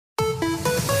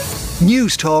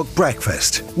News Talk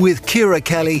Breakfast with Ciara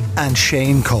Kelly and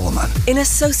Shane Coleman. In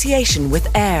association with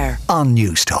AIR On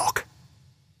News Talk.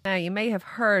 Now, you may have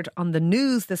heard on the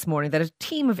news this morning that a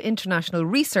team of international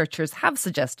researchers have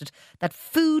suggested that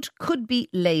food could be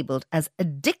labelled as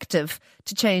addictive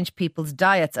to change people's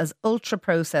diets, as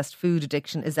ultra-processed food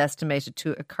addiction is estimated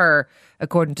to occur,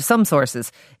 according to some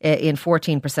sources, in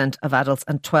 14% of adults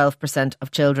and 12% of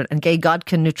children. And Gaye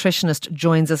Godkin, nutritionist,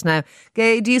 joins us now.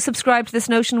 Gaye, do you subscribe to this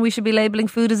notion we should be labelling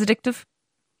food as addictive?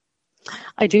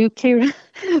 I do, Ciara,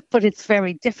 but it's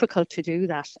very difficult to do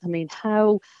that. I mean,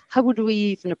 how would we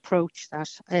even approach that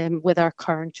with our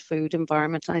current food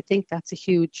environment? And I think that's a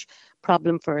huge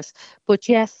problem for us. But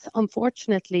yes,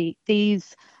 unfortunately,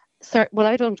 these, well,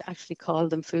 I don't actually call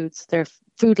them foods. They're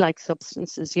food-like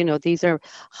substances. You know, these are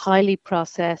highly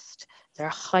processed. They're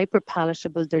hyper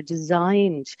palatable. They're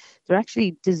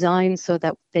actually designed so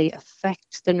that they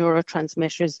affect the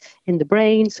neurotransmitters in the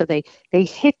brain. So they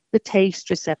hit the taste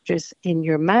receptors in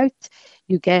your mouth.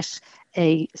 You get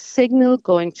a signal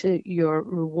going to your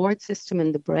reward system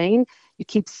in the brain. You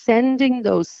keep sending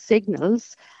those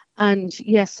signals. And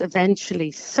yes,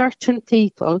 eventually certain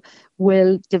people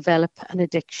will develop an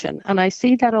addiction. And I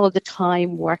see that all the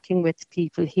time working with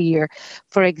people here.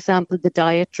 For example, the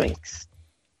diet drinks.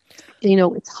 You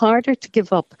know, it's harder to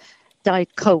give up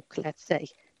Diet Coke, let's say,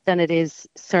 than it is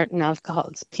certain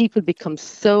alcohols. People become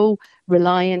so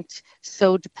reliant,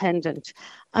 so dependent.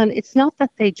 And it's not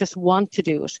that they just want to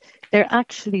do it. They're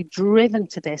actually driven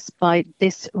to this by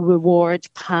this reward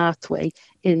pathway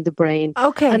in the brain.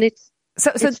 Okay. And it's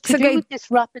to do with this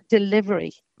rapid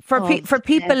delivery. For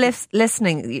people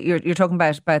listening, you're talking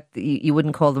about you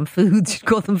wouldn't call them foods, you'd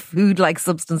call them food-like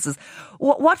substances.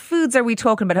 What foods are we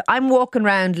talking about? I'm walking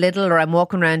around Lidl or I'm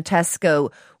walking around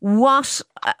Tesco. What?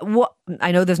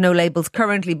 I know there's no labels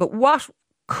currently, but what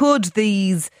could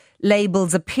these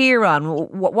labels appear on?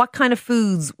 What kind of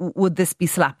foods would this be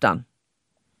slapped on?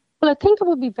 Well, I think it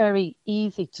would be very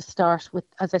easy to start with,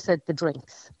 as I said, the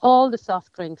drinks, all the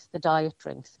soft drinks, the diet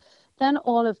drinks. Then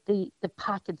all of the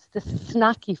packets, the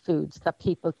snacky foods that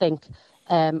people think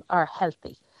are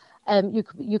healthy.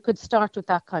 You could start with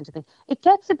that kind of thing. It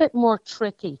gets a bit more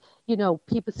tricky. You know,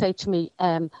 people say to me,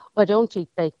 I don't eat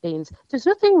baked beans. There's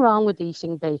nothing wrong with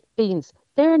eating baked beans.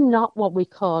 They're not what we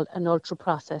call an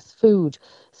ultra-processed food.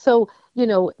 So, you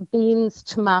know, beans,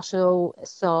 tomato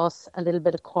sauce, a little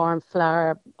bit of corn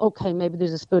flour. Okay, maybe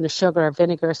there's a spoon of sugar or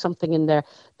vinegar or something in there.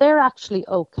 They're actually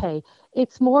okay.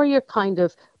 It's more your kind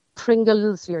of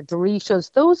Pringles, your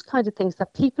Doritos, those kind of things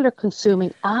that people are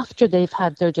consuming after they've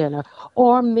had their dinner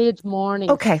or mid-morning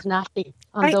snacking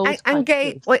on those and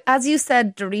Gaye, as you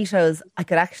said, Doritos, I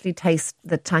could actually taste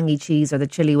the tangy cheese or the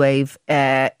chili wave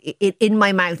in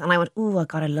my mouth, and I went, oh,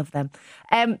 God, I love them.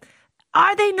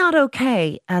 Are they not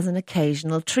okay as an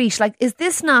occasional treat? Like, is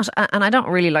this not, and I don't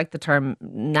really like the term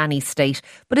nanny state,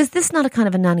 but is this not a kind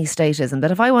of a nanny statism that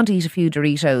if I want to eat a few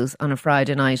Doritos on a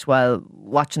Friday night while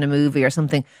watching a movie or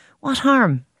something, what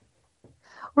harm?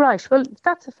 Right, well,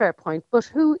 that's a fair point. But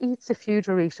who eats a few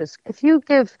Doritos? If you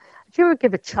ever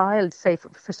give a child, say,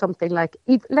 for something like,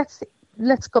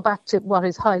 let's go back to what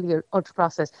is highly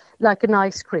ultra-processed, like an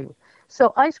ice cream.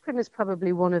 So ice cream is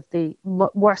probably one of the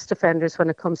worst offenders when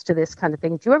it comes to this kind of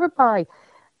thing. Do you ever buy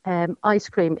ice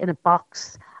cream in a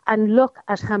box and look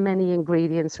at how many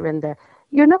ingredients are in there?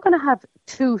 You're not going to have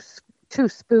two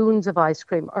spoons of ice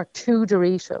cream or 2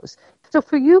 Doritos. So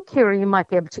for you, Ciara, you might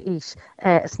be able to eat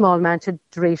a small amount of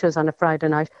Doritos on a Friday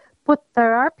night. But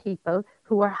there are people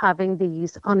who are having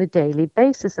these on a daily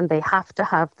basis, and they have to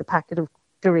have the packet of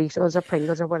Doritos or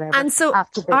Pringles or whatever. And so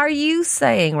are you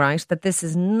saying, right, that this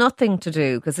is nothing to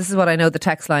do, because this is what I know the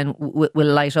text line will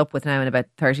light up with now in about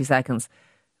 30 seconds,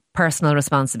 personal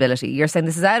responsibility. You're saying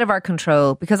this is out of our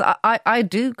control, because I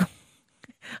do...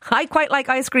 I quite like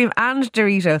ice cream and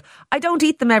Doritos. I don't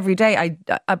eat them every day.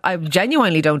 I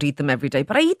genuinely don't eat them every day,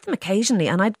 but I eat them occasionally,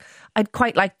 and I'd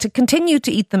quite like to continue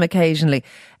to eat them occasionally.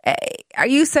 Are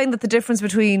you saying that the difference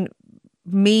between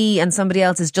me and somebody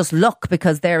else is just luck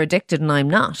because they're addicted and I'm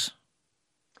not?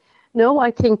 No,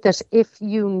 I think that if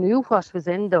you knew what was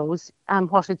in those and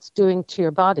what it's doing to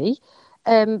your body,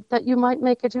 that you might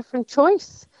make a different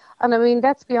choice. And I mean,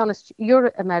 let's be honest,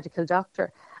 you're a medical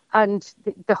doctor. And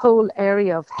the whole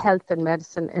area of health and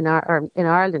medicine in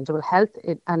Ireland, well, health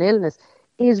and illness,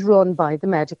 is run by the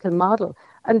medical model.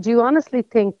 And do you honestly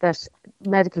think that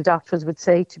medical doctors would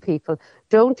say to people,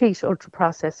 don't eat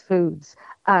ultra-processed foods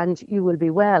and you will be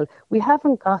well? We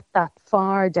haven't got that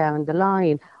far down the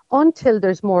line until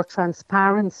there's more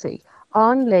transparency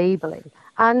on labelling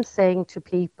and saying to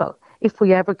people, if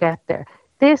we ever get there,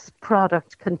 this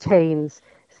product contains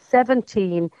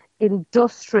 17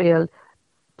 industrial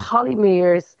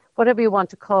polymers, whatever you want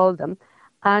to call them.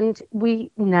 And we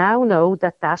now know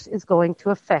that that is going to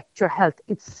affect your health.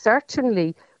 It's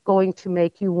certainly going to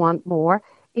make you want more.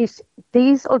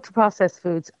 These ultra-processed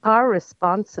foods are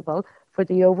responsible for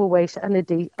the overweight and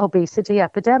the obesity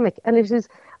epidemic. And it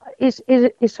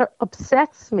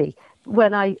upsets me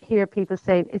when I hear people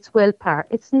saying it's willpower.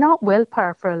 It's not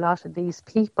willpower for a lot of these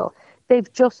people.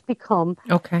 They've just become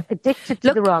addicted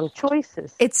to the wrong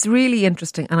choices. It's really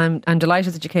interesting, and I'm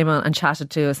delighted that you came on and chatted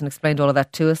to us and explained all of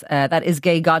that to us. That is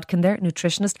Gaye Godkin there,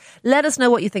 nutritionist. Let us know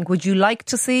what you think. Would you like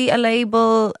to see a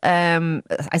label,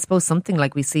 I suppose something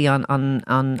like we see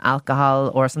on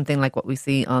alcohol, or something like what we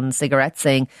see on cigarettes,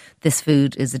 saying this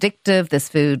food is addictive, this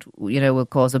food, will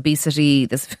cause obesity,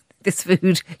 this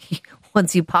food,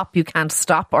 once you pop, you can't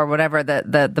stop, or whatever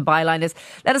the byline is.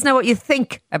 Let us know what you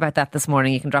think about that this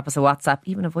morning. You can drop us a WhatsApp,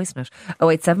 even a voice note,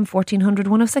 087 1400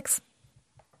 106.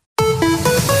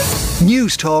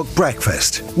 News Talk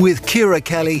Breakfast with Ciara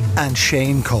Kelly and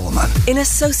Shane Coleman. In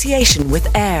association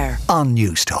with AIR On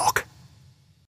News Talk.